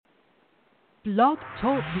Blog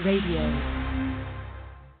Talk Radio.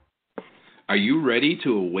 Are you ready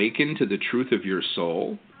to awaken to the truth of your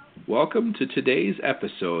soul? Welcome to today's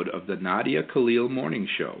episode of the Nadia Khalil Morning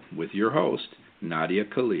Show with your host, Nadia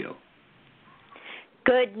Khalil.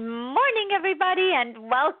 Good morning, everybody, and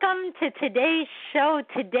welcome to today's show.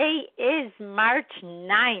 Today is March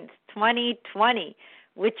 9th, 2020,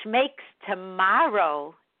 which makes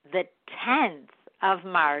tomorrow, the 10th of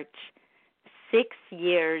March, 6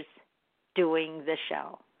 years doing the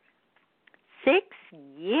show. 6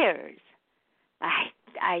 years.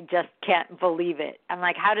 I just can't believe it. I'm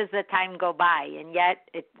like, how does the time go by? And yet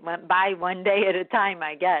it went by one day at a time,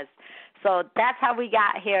 I guess. So that's how we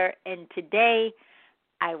got here. And today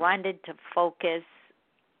I wanted to focus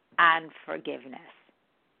on forgiveness.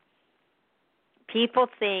 People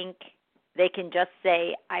think they can just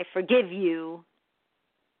say, I forgive you,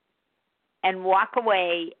 and walk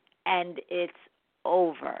away, and it's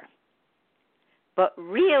over. But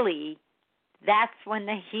really, that's when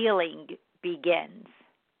the healing begins.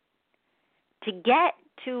 To get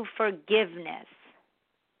to forgiveness,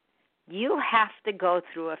 you have to go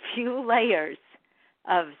through a few layers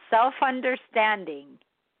of self-understanding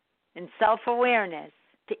and self-awareness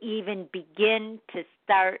to even begin to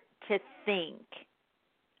start to think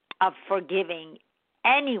of forgiving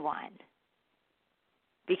anyone,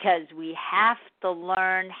 because we have to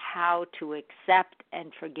learn how to accept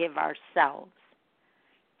and forgive ourselves.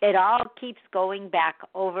 It all keeps going back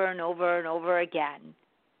over and over and over again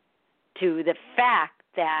to the fact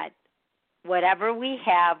that whatever we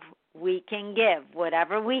have, we can give.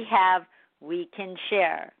 Whatever we have, we can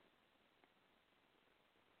share.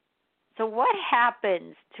 So what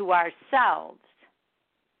happens to ourselves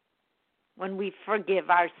when we forgive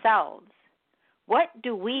ourselves? What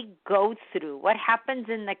do we go through? What happens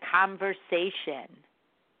in the conversation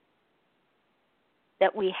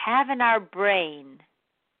that we have in our brain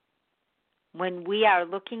when we are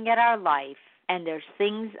looking at our life and there's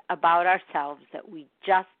things about ourselves that we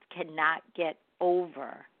just cannot get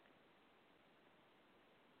over,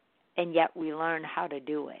 and yet we learn how to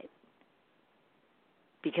do it?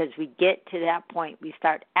 Because we get to that point, we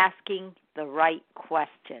start asking the right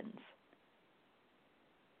questions.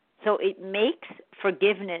 So it makes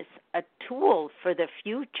forgiveness a tool for the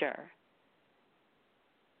future.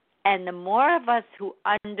 And the more of us who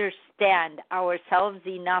understand ourselves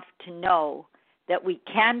enough to know that we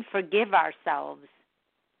can forgive ourselves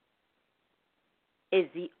is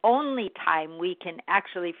the only time we can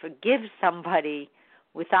actually forgive somebody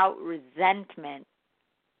without resentment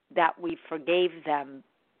that we forgave them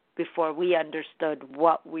before we understood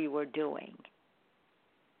what we were doing.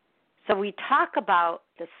 So we talk about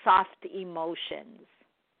the soft emotions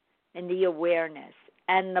and the awareness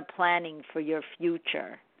and the planning for your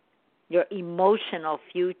future, your emotional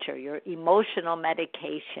future, your emotional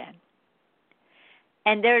medication.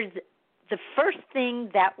 And there's the first thing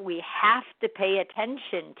that we have to pay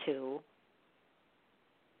attention to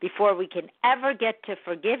before we can ever get to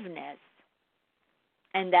forgiveness,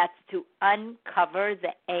 and that's to uncover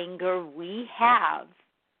the anger we have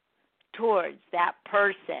towards that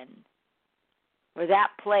person or that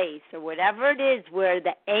place or whatever it is where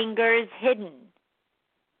the anger is hidden.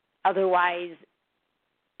 Otherwise,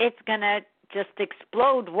 it's going to just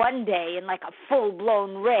explode one day in like a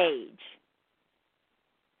full-blown rage.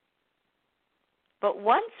 But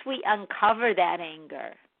once we uncover that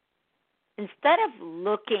anger, instead of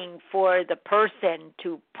looking for the person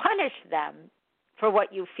to punish them for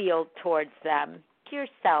what you feel towards them, to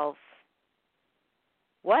yourself,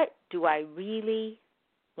 what do I really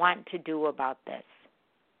want to do about this?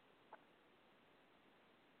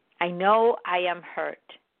 I know I am hurt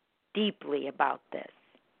deeply about this.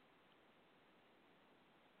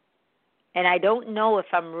 And I don't know if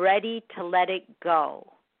I'm ready to let it go.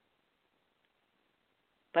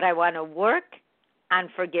 But I want to work on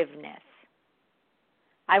forgiveness.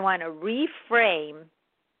 I want to reframe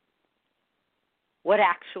what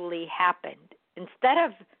actually happened. Instead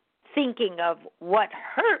of thinking of what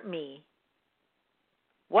hurt me,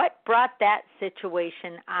 what brought that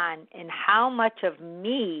situation on, and how much of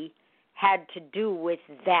me had to do with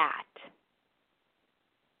that.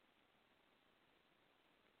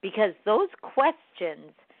 Because those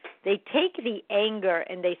questions, they take the anger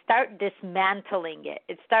and they start dismantling it.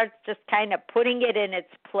 It starts just kind of putting it in its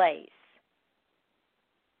place.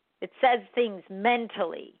 It says things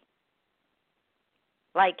mentally.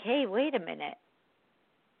 Like, hey, wait a minute.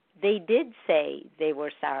 They did say they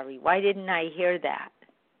were sorry. Why didn't I hear that?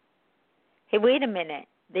 Hey, wait a minute.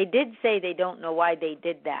 They did say they don't know why they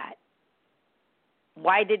did that.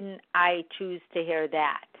 Why didn't I choose to hear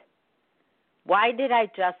that? Why did I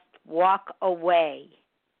just walk away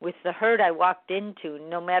with the hurt I walked into.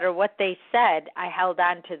 No matter what they said, I held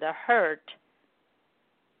on to the hurt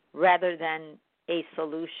rather than a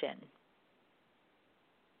solution.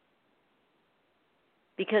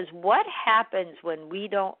 Because what happens when we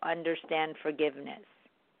don't understand forgiveness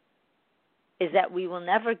is that we will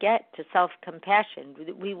never get to self-compassion.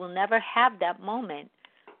 We will never have that moment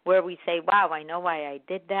where we say, wow, I know why I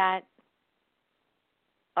did that.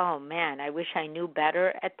 Oh, man, I wish I knew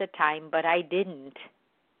better at the time, but I didn't.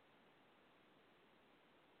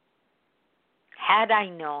 Had I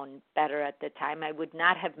known better at the time, I would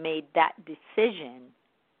not have made that decision.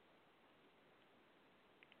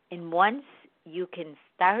 And once you can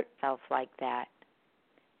start self like that,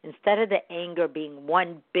 instead of the anger being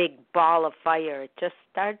one big ball of fire, it just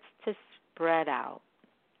starts to spread out.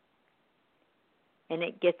 And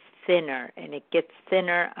it gets thinner, and it gets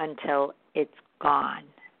thinner until it's gone.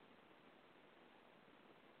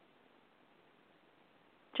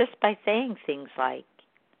 Just by saying things like,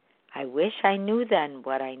 I wish I knew then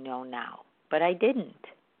what I know now, but I didn't.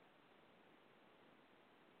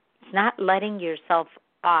 It's not letting yourself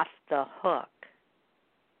off the hook.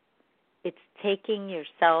 It's taking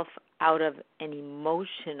yourself out of an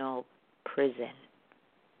emotional prison.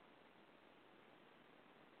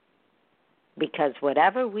 Because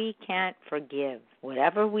whatever we can't forgive,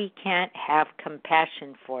 whatever we can't have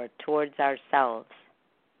compassion for towards ourselves,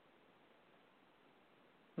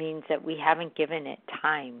 means that we haven't given it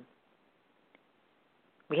time.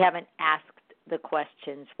 We haven't asked the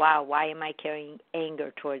questions, wow, why am I carrying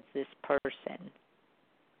anger towards this person?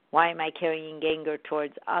 Why am I carrying anger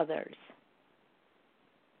towards others?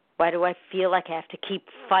 Why do I feel like I have to keep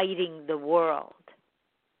fighting the world?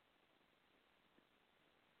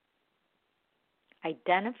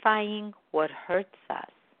 Identifying what hurts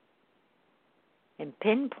us and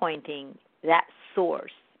pinpointing that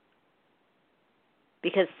source.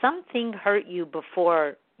 Because something hurt you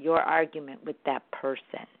before your argument with that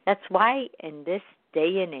person. That's why in this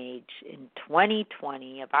day and age, in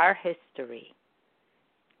 2020 of our history,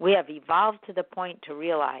 we have evolved to the point to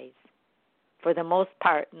realize, for the most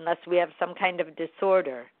part, unless we have some kind of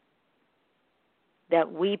disorder,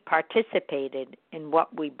 that we participated in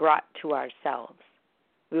what we brought to ourselves.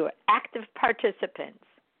 We were active participants.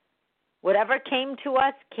 Whatever came to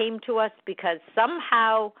us because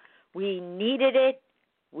somehow we needed it,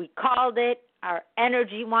 we called it, our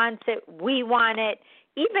energy wants it, we want it,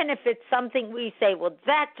 even if it's something we say, well,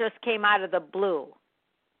 that just came out of the blue.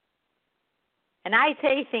 And I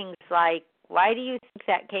say things like, why do you think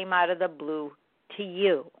that came out of the blue to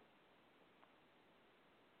you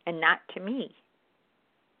and not to me?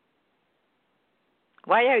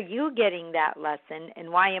 Why are you getting that lesson and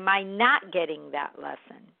why am I not getting that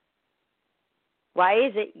lesson? Why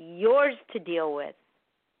is it yours to deal with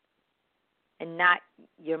and not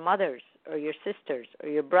your mother's or your sister's or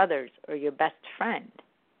your brother's or your best friend?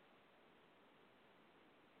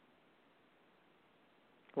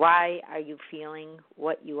 Why are you feeling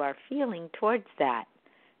what you are feeling towards that?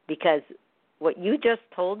 Because what you just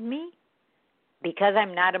told me, because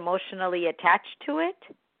I'm not emotionally attached to it,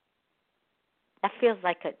 that feels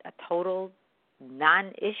like a total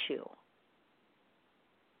non-issue.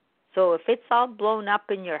 So if it's all blown up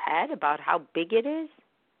in your head about how big it is,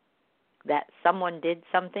 that someone did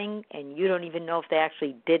something and you don't even know if they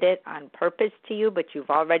actually did it on purpose to you, but you've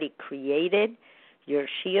already created your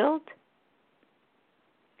shield,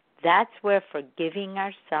 that's where forgiving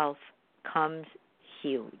ourselves comes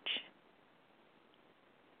huge.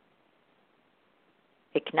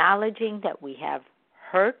 Acknowledging that we have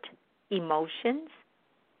hurt emotions,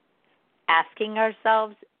 asking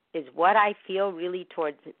ourselves, is what I feel really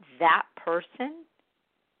towards that person?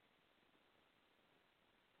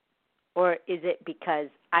 Or is it because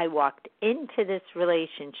I walked into this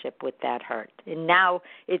relationship with that hurt and now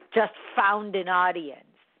it's just found an audience?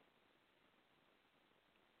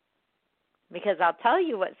 Because I'll tell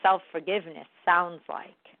you what self-forgiveness sounds like.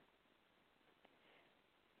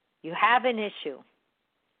 You have an issue.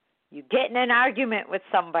 You get in an argument with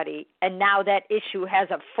somebody, and now that issue has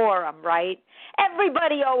a forum, right?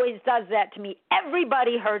 Everybody always does that to me.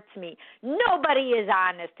 Everybody hurts me. Nobody is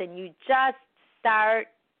honest, and you just start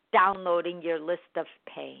downloading your list of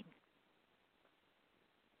pain.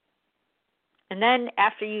 And then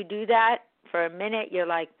after you do that, for a minute, you're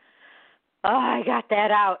like, oh, I got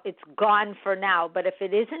that out. It's gone for now. But if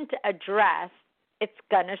it isn't addressed, it's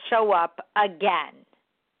going to show up again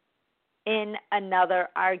in another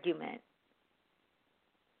argument.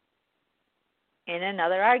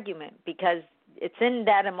 Because it's in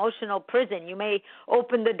that emotional prison. You may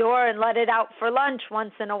open the door and let it out for lunch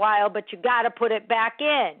once in a while, but you got to put it back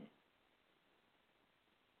in.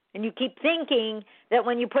 And you keep thinking that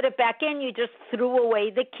when you put it back in, you just threw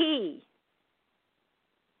away the key.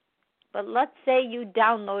 But let's say you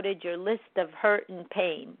downloaded your list of hurt and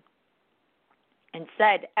pain and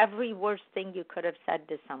said every worst thing you could have said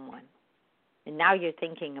to someone. And now you're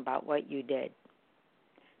thinking about what you did.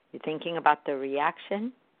 You're thinking about the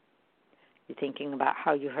reaction. You're thinking about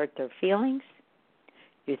how you hurt their feelings.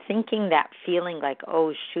 You're thinking that feeling like,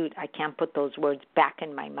 oh, shoot, I can't put those words back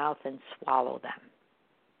in my mouth and swallow them.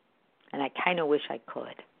 And I kind of wish I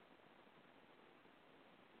could.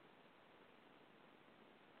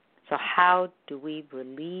 So how do we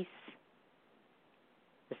release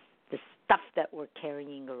the stuff that we're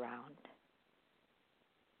carrying around?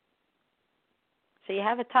 So you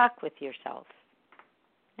have a talk with yourself.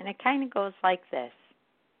 And it kind of goes like this.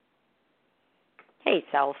 Hey,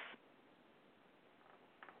 self.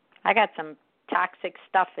 I got some toxic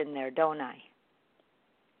stuff in there, don't I?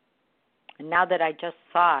 And now that I just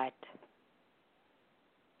saw it,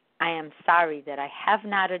 I am sorry that I have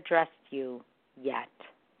not addressed you yet.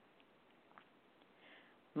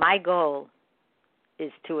 My goal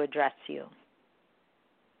is to address you.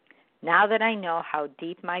 Now that I know how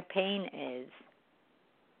deep my pain is,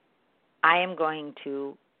 I am going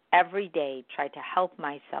to every day try to help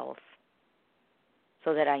myself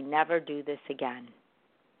so that I never do this again.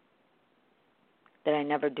 That I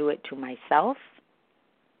never do it to myself,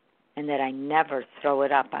 and that I never throw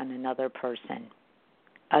it up on another person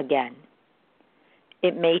again.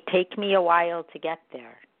 It may take me a while to get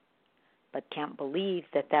there, but can't believe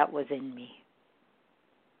that that was in me.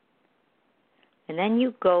 And then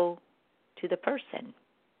you go to the person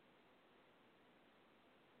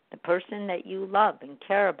that you love and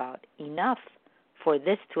care about enough for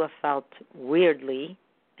this to have felt weirdly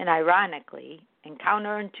and ironically and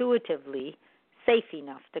counterintuitively safe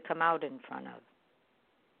enough to come out in front of.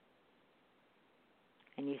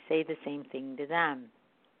 And you say the same thing to them.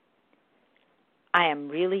 I am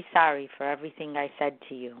really sorry for everything I said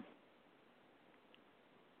to you.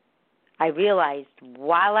 I realized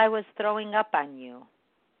while I was throwing up on you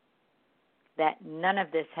that none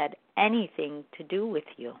of this had anything to do with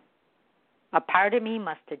you. A part of me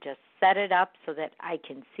must have just set it up so that I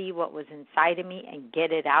can see what was inside of me and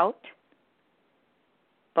get it out.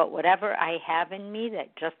 But whatever I have in me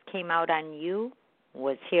that just came out on you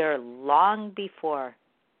was here long before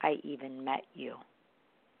I even met you.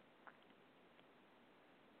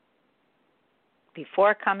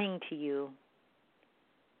 Before coming to you,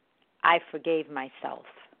 I forgave myself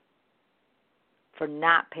for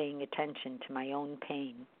not paying attention to my own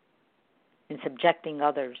pain and subjecting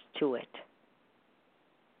others to it.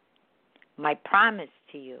 My promise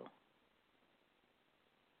to you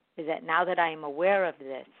is that now that I am aware of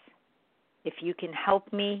this, if you can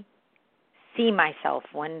help me see myself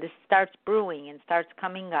when this starts brewing and starts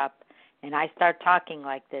coming up and I start talking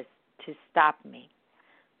like this, to stop me.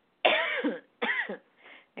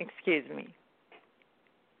 Excuse me.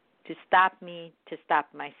 To stop me, to stop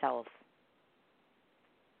myself.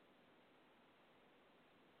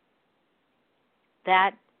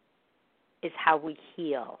 That is how we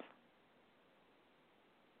heal.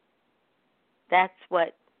 That's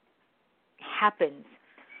what happens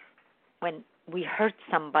when we hurt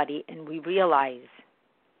somebody and we realize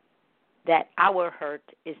that our hurt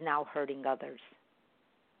is now hurting others.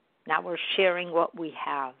 Now we're sharing what we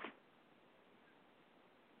have.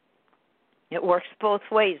 It works both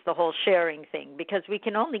ways, the whole sharing thing, because we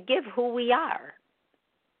can only give who we are.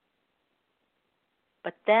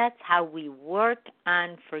 But that's how we work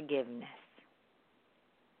on forgiveness.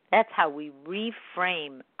 That's how we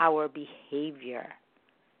reframe our behavior.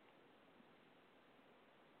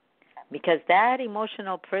 Because that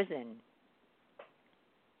emotional prison,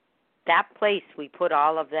 that place we put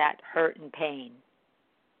all of that hurt and pain,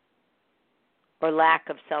 or lack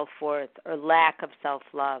of self-worth, or lack of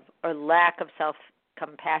self-love, or lack of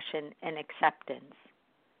self-compassion and acceptance.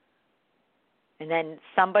 And then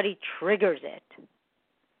somebody triggers it.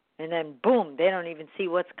 And then, boom, they don't even see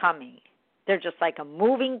what's coming. They're just like a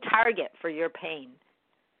moving target for your pain.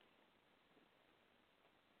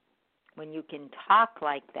 When you can talk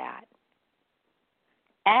like that,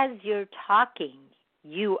 as you're talking,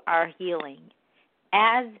 you are healing.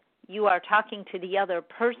 As you are talking to the other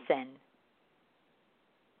person,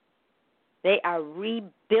 they are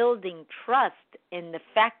rebuilding trust in the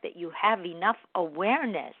fact that you have enough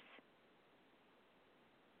awareness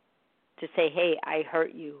to say, hey, I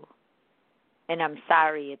hurt you, and I'm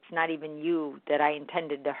sorry. It's not even you that I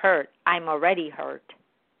intended to hurt. I'm already hurt.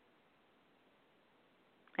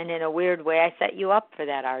 And in a weird way, I set you up for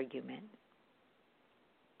that argument.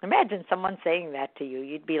 Imagine someone saying that to you.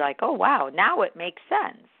 You'd be like, oh, wow, now it makes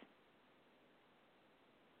sense.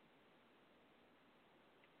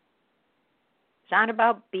 It's not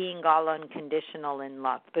about being all unconditional in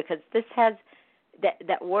love, because this has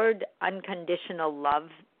that word unconditional love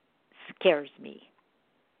scares me.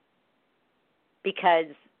 Because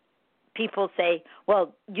people say,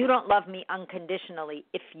 well, you don't love me unconditionally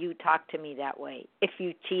if you talk to me that way, if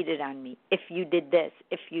you cheated on me, if you did this,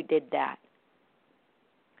 if you did that.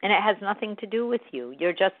 And it has nothing to do with you.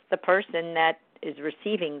 You're just the person that is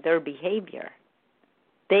receiving their behavior.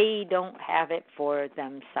 They don't have it for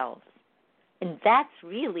themselves. And that's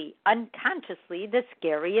really unconsciously the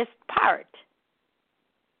scariest part.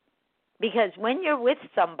 Because when you're with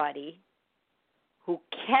somebody who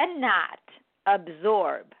cannot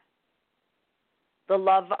absorb the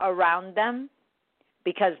love around them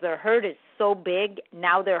because their hurt is so big,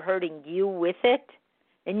 now they're hurting you with it,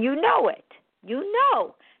 and you know it. You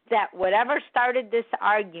know that whatever started this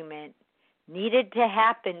argument needed to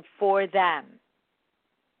happen for them.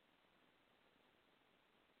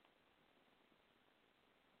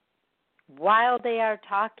 While they are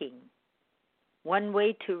talking, one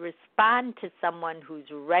way to respond to someone who's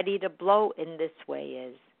ready to blow in this way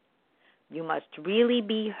is, you must really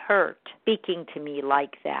be hurt speaking to me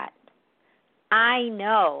like that. I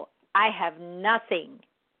know I have nothing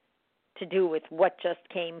to do with what just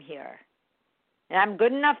came here. And I'm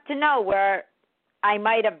good enough to know where I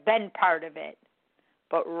might have been part of it.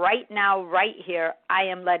 But right now, right here, I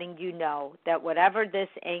am letting you know that whatever this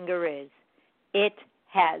anger is, it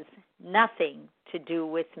has nothing to do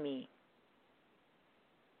with me.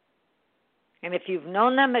 And if you've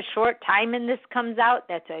known them a short time and this comes out,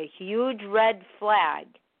 that's a huge red flag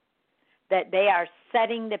that they are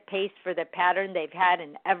setting the pace for the pattern they've had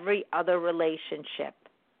in every other relationship.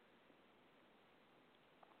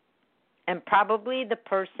 And probably the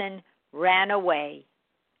person ran away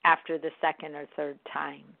after the second or third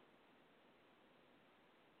time.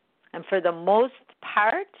 And for the most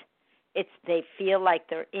part, it's they feel like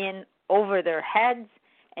they're in over their heads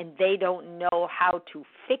and they don't know how to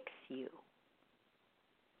fix you.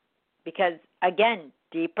 Because, again,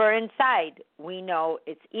 deeper inside, we know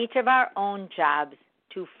it's each of our own jobs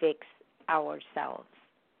to fix ourselves.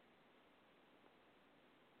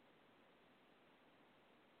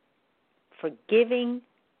 Forgiving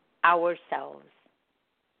ourselves.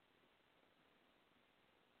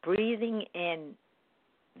 Breathing in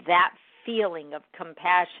that feeling of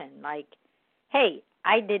compassion, like, hey,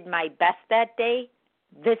 I did my best that day.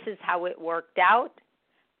 This is how it worked out.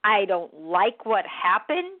 I don't like what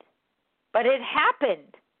happened, but it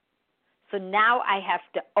happened. So now I have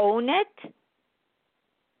to own it,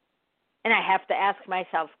 and I have to ask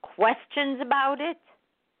myself questions about it,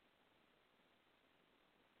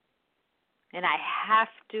 and I have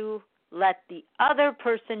to let the other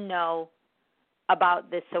person know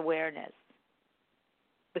about this awareness.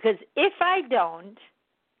 Because if I don't,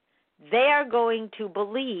 they are going to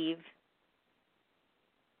believe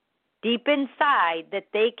deep inside that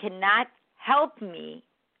they cannot help me,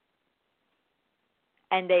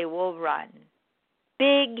 and they will run.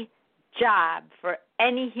 Big job for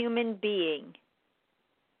any human being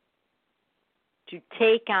to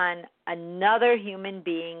take on another human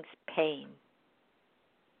being's pain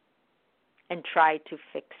and try to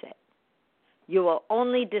fix it. You will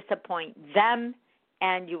only disappoint them,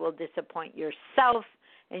 and you will disappoint yourself,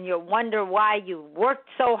 and you'll wonder why you worked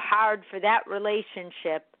so hard for that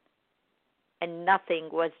relationship and nothing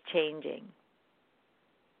was changing.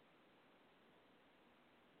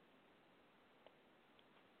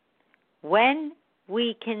 When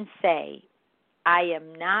we can say, I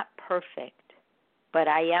am not perfect, but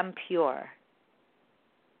I am pure,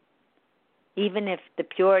 even if the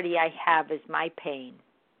purity I have is my pain,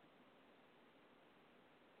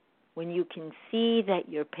 when you can see that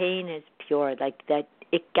your pain is pure, like that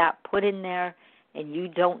it got put in there and you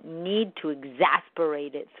don't need to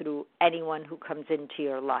exasperate it through anyone who comes into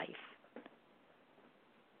your life.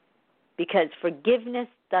 Because forgiveness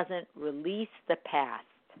doesn't release the past,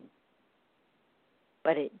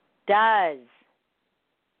 but it does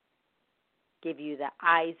give you the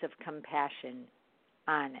eyes of compassion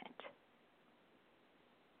on it.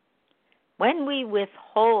 When we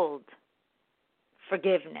withhold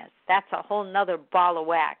forgiveness, that's a whole nother ball of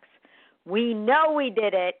wax. We know we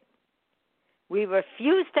did it. We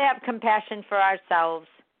refuse to have compassion for ourselves.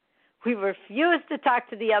 We refuse to talk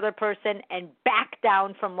to the other person and back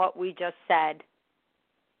down from what we just said.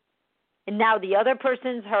 And now the other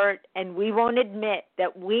person's hurt, and we won't admit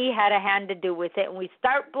that we had a hand to do with it, and we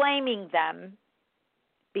start blaming them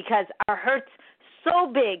because our hurt's so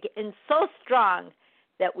big and so strong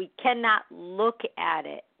that we cannot look at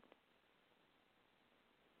it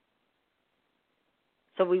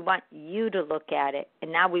So we want you to look at it.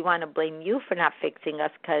 And now we want to blame you for not fixing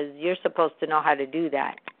us because you're supposed to know how to do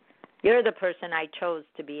that. You're the person I chose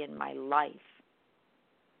to be in my life.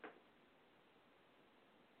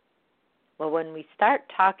 Well, when we start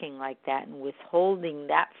talking like that and withholding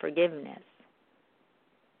that forgiveness,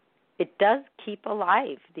 it does keep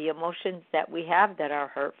alive the emotions that we have that are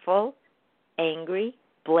hurtful, angry,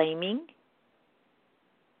 blaming.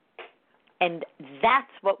 And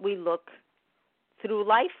that's what we look through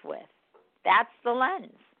life with. That's the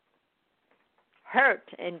lens. Hurt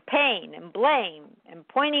and pain and blame and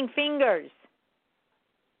pointing fingers.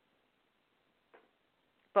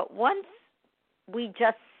 But once we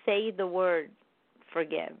just say the word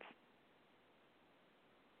forgive,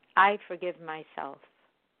 I forgive myself,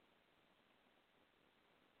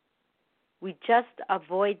 we just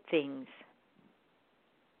avoid things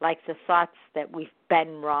like the thoughts that we've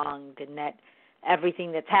been wronged and that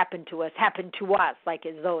everything that's happened to us, like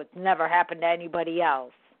as though it's never happened to anybody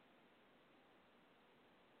else.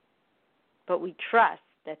 But we trust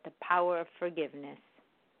that the power of forgiveness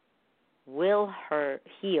will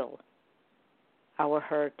heal our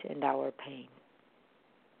hurt and our pain.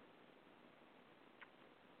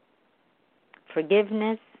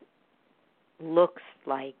 Forgiveness looks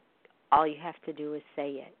like all you have to do is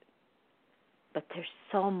say it. But there's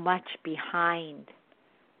so much behind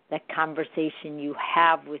that conversation you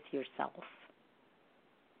have with yourself.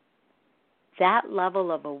 That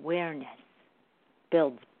level of awareness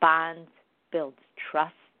builds bonds, builds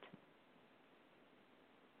trust,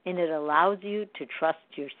 and it allows you to trust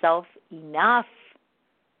yourself enough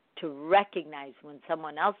to recognize when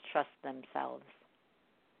someone else trusts themselves.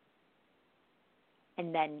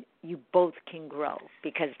 And then you both can grow,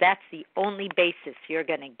 because that's the only basis you're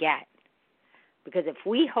going to get. Because if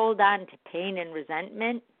we hold on to pain and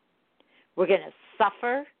resentment, we're going to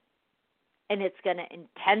suffer, and it's going to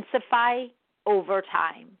intensify over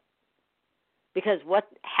time. Because what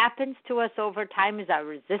happens to us over time is our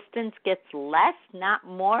resistance gets less, not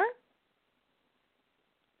more.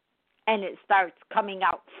 And it starts coming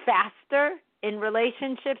out faster in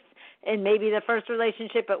relationships. And maybe the first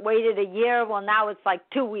relationship, it waited a year. Well, now it's like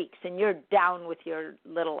 2 weeks, and you're down with your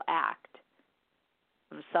little act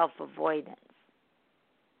of self-avoidance.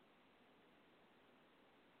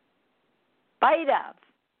 Spite of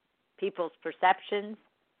people's perceptions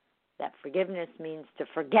that forgiveness means to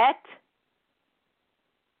forget,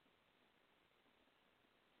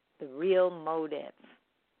 the real motive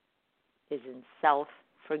is in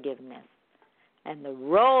self-forgiveness. And the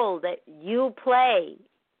role that you play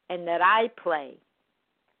and that I play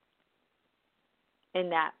in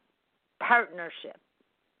that partnership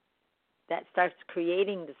that starts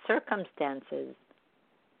creating the circumstances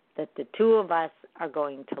that the two of us are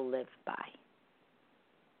going to live by.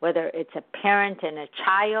 Whether it's a parent and a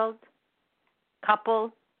child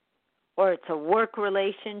couple, or it's a work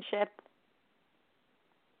relationship,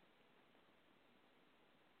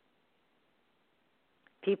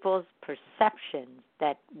 people's perceptions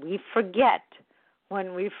that we forget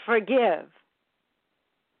when we forgive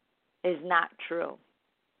is not true.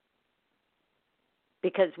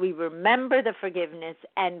 Because we remember the forgiveness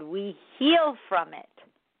and we heal from it.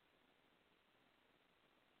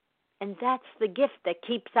 And that's the gift that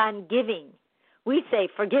keeps on giving. We say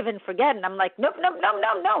forgive and forget, and I'm like,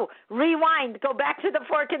 no. Rewind, go back to the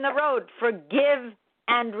fork in the road. Forgive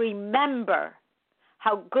and remember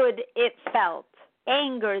how good it felt.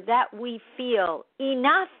 Anger that we feel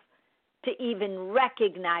enough to even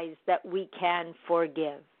recognize that we can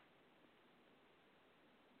forgive.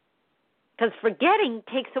 Because forgetting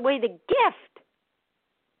takes away the gift.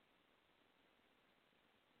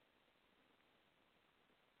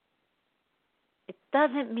 It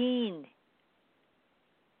doesn't mean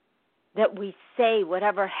that we say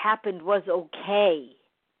whatever happened was okay.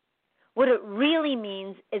 What it really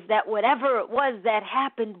means is that whatever it was that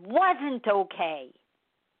happened wasn't okay.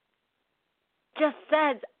 Just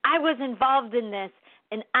says, I was involved in this,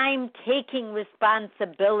 and I'm taking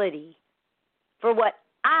responsibility for what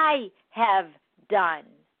I have done.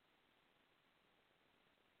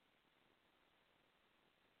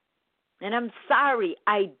 And I'm sorry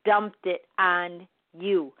I dumped it on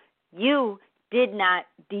you. You did not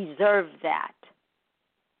deserve that.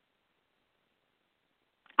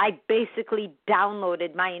 I basically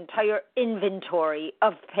downloaded my entire inventory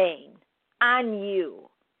of pain on you.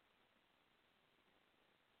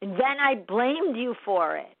 And then I blamed you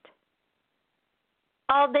for it.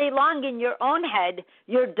 All day long in your own head,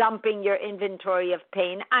 you're dumping your inventory of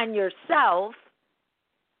pain on yourself.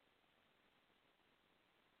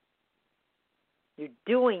 You're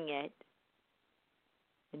doing it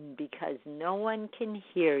And because no one can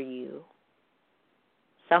hear you,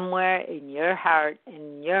 somewhere in your heart and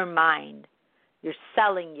in your mind, you're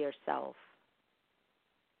selling yourself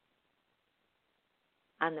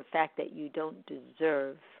on the fact that you don't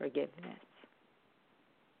deserve forgiveness.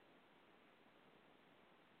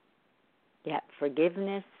 Yet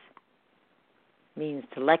forgiveness means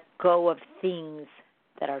to let go of things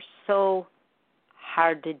that are so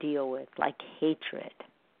hard to deal with, like hatred,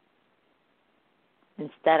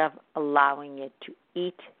 instead of allowing it to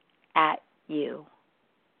eat at you.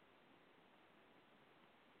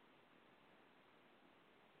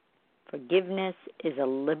 Forgiveness is a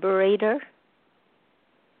liberator.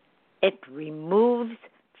 It removes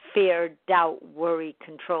fear, doubt, worry,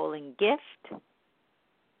 controlling gift.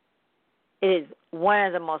 It is one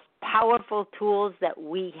of the most powerful tools that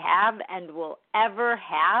we have and will ever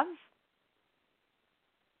have.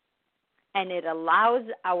 And it allows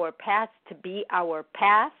our past to be our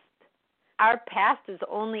past. Our past is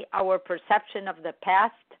only our perception of the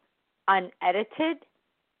past, unedited.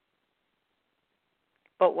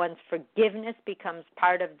 But once forgiveness becomes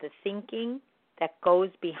part of the thinking that goes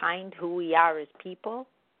behind who we are as people,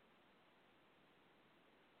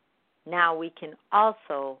 now we can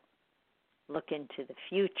also look into the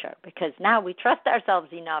future, because now we trust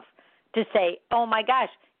ourselves enough to say, oh my gosh,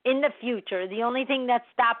 in the future, the only thing that's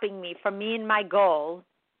stopping me from meeting my goal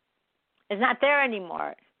is not there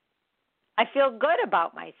anymore. I feel good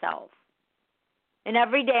about myself. And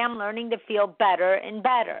every day I'm learning to feel better and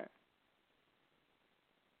better.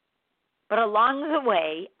 But along the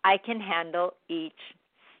way, I can handle each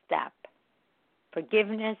step.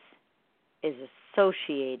 Forgiveness is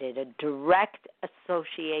associated, a direct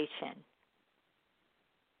association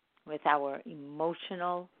with our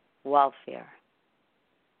emotional welfare.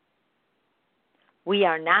 We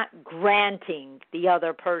are not granting the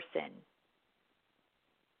other person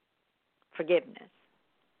forgiveness.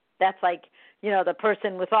 That's like, the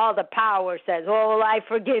person with all the power says, oh, well, I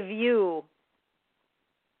forgive you.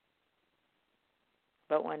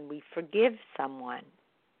 But when we forgive someone,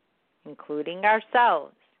 including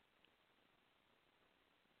ourselves,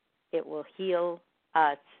 it will heal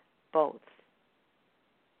us both.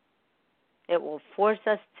 It will force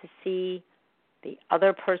us to see the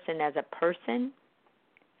other person as a person,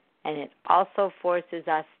 and it also forces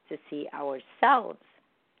us to see ourselves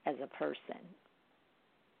as a person.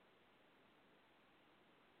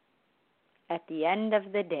 At the end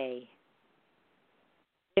of the day,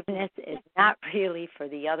 forgiveness is not really for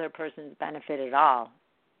the other person's benefit at all,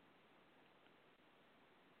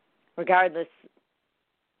 regardless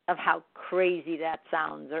of how crazy that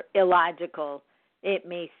sounds or illogical it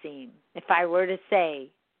may seem. If I were to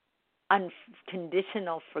say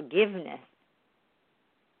unconditional forgiveness,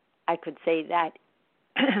 I could say that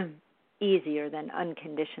easier than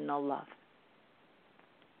unconditional love.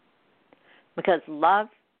 Because love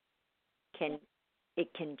can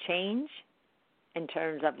change in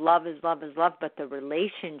terms of love is love, but the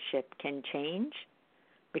relationship can change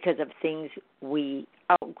because of things we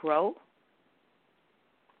outgrow.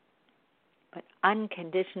 But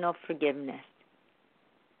unconditional forgiveness,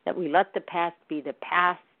 that we let the past be the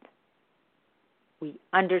past, we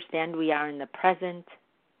understand we are in the present,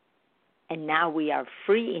 and now we are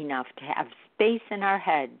free enough to have space in our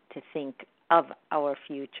head to think of our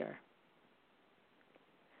future.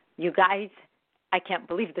 You guys, I can't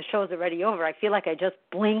believe the show's already over. I feel like I just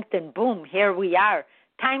blinked and boom, here we are.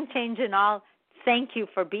 Time change and all. Thank you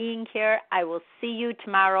for being here. I will see you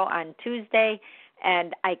tomorrow on Tuesday,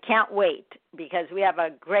 and I can't wait because we have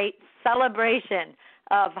a great celebration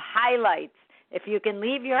of highlights. If you can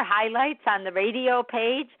leave your highlights on the radio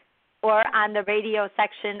page or on the radio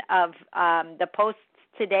section of the posts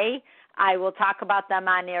today, I will talk about them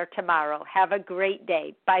on air tomorrow. Have a great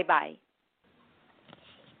day. Bye-bye.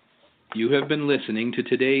 You have been listening to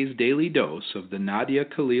today's daily dose of the Nadia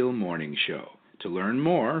Khalil Morning Show. To learn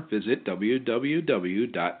more, visit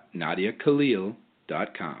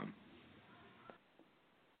www.nadiakhalil.com.